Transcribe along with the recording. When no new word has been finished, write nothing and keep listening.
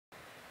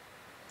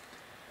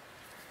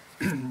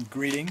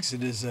Greetings.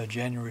 It is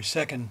January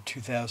 2nd,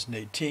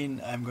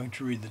 2018. I'm going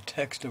to read the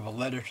text of a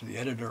letter to the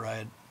editor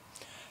I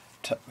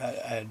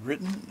had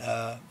written,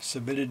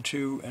 submitted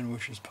to, and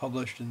which was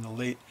published in the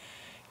late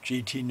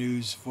JT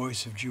News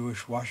Voice of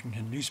Jewish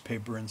Washington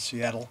newspaper in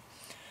Seattle,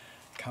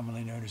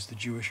 commonly known as the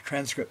Jewish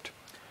Transcript.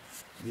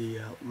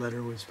 The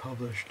letter was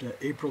published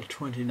April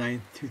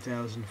 29th,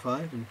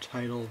 2005,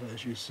 entitled,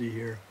 as you see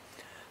here,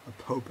 A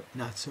Pope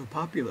Not So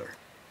Popular,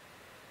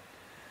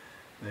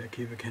 by A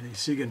K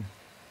Segan.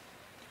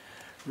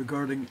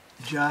 Regarding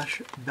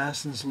Josh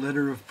Basson's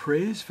letter of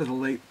praise for the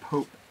late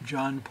Pope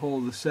John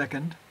Paul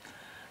II,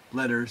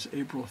 letters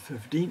April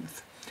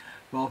 15th,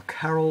 while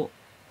Karol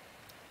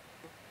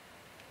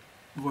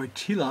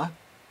Wojtyla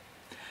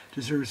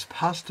deserves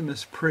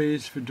posthumous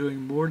praise for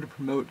doing more to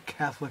promote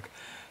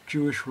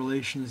Catholic-Jewish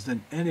relations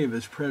than any of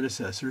his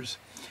predecessors,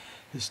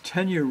 his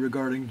tenure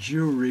regarding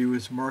Jewry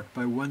was marked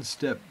by one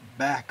step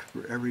back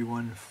for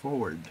everyone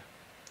forward.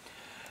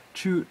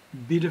 Two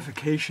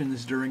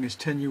beatifications during his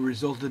tenure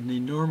resulted in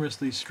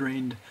enormously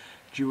strained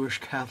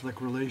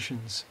Jewish-Catholic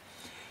relations.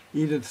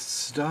 Edith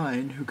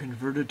Stein, who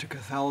converted to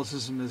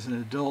Catholicism as an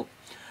adult,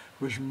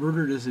 was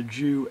murdered as a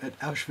Jew at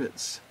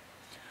Auschwitz.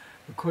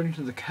 According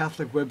to the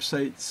Catholic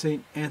website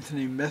St.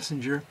 Anthony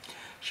Messenger,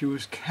 she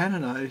was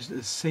canonized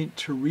as St.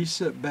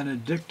 Teresa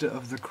Benedicta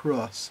of the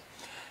Cross,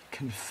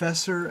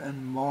 confessor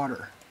and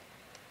martyr.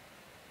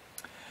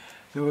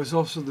 There was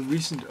also the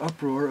recent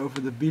uproar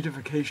over the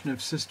beatification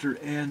of Sister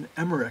Anne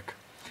Emmerich,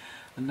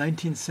 a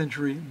 19th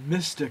century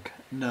mystic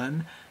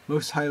nun,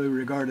 most highly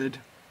regarded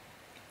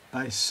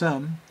by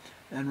some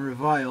and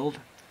reviled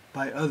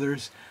by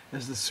others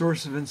as the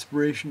source of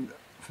inspiration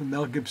for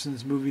Mel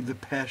Gibson's movie The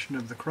Passion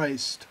of the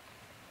Christ.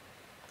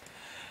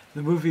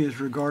 The movie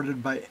is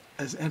regarded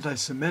as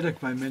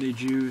anti-Semitic by many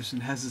Jews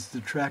and has its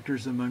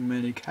detractors among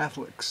many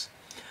Catholics.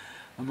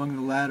 Among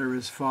the latter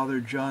is Father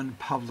John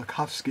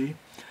Pawlikowski,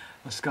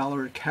 a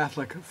scholar at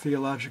Catholic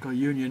Theological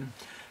Union,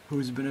 who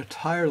has been a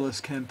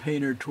tireless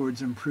campaigner towards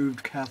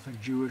improved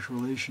Catholic-Jewish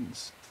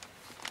relations.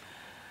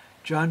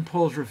 John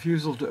Paul's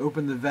refusal to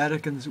open the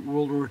Vatican's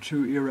World War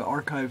II-era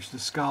archives to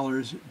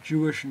scholars,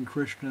 Jewish and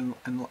Christian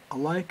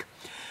alike,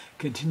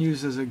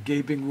 continues as a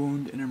gaping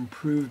wound in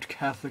improved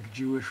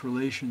Catholic-Jewish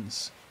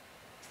relations.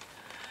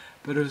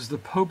 But as the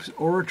Pope's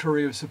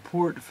oratory of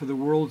support for the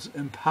world's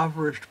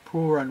impoverished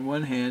poor on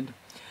one hand,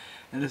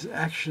 and his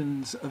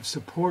actions of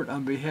support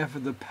on behalf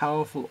of the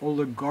powerful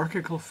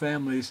oligarchical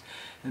families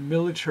and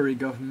military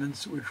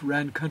governments which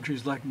ran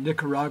countries like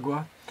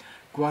Nicaragua,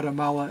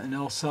 Guatemala, and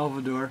El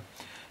Salvador,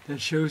 that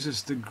shows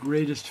us the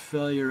greatest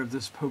failure of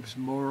this Pope's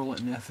moral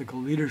and ethical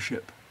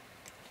leadership.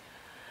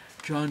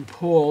 John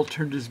Paul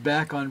turned his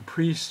back on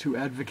priests who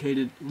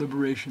advocated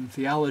liberation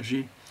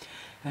theology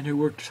and who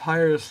worked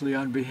tirelessly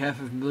on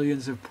behalf of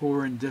millions of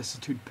poor and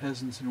destitute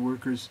peasants and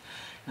workers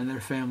and their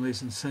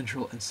families in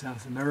Central and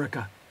South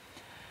America.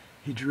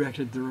 He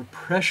directed the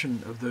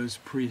repression of those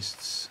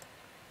priests.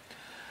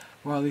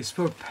 While he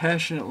spoke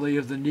passionately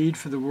of the need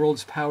for the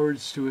world's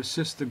powers to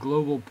assist the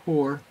global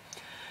poor,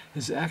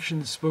 his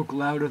actions spoke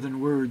louder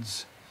than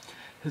words.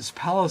 His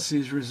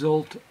policies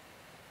resulted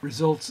in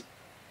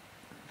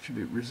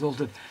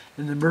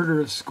the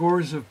murder of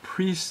scores of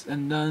priests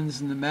and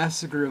nuns and the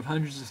massacre of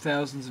hundreds of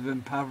thousands of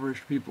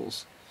impoverished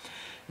peoples,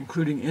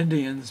 including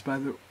Indians, by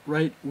the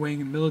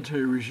right-wing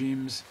military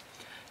regimes,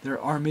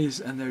 their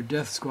armies, and their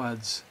death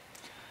squads.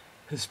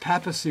 His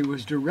papacy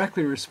was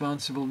directly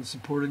responsible in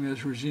supporting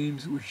those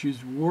regimes which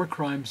used war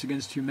crimes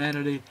against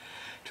humanity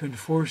to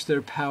enforce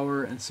their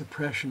power and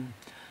suppression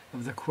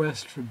of the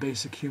quest for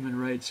basic human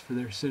rights for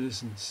their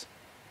citizens.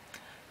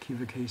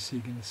 A K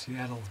Segan,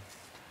 Seattle.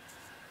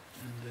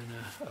 And then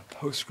a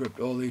postscript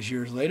all these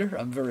years later.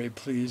 I'm very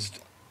pleased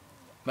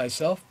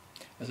myself,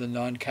 as a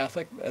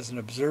non-Catholic, as an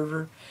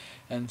observer,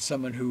 and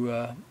someone who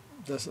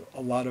does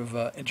a lot of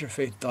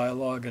interfaith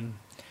dialogue and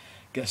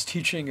guest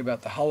teaching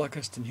about the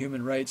Holocaust and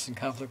human rights and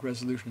conflict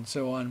resolution and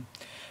so on,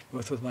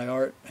 both with my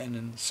art and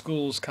in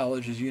schools,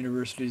 colleges,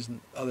 universities, and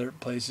other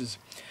places,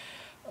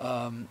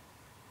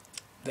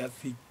 that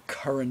the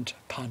current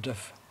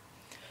pontiff,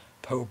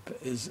 Pope,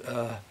 is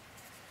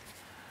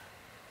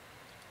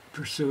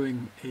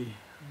pursuing a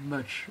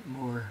much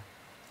more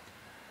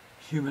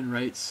human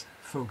rights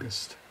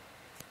focused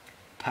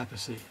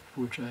papacy,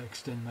 for which I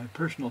extend my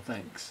personal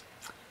thanks.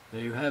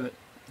 There you have it.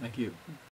 Thank you.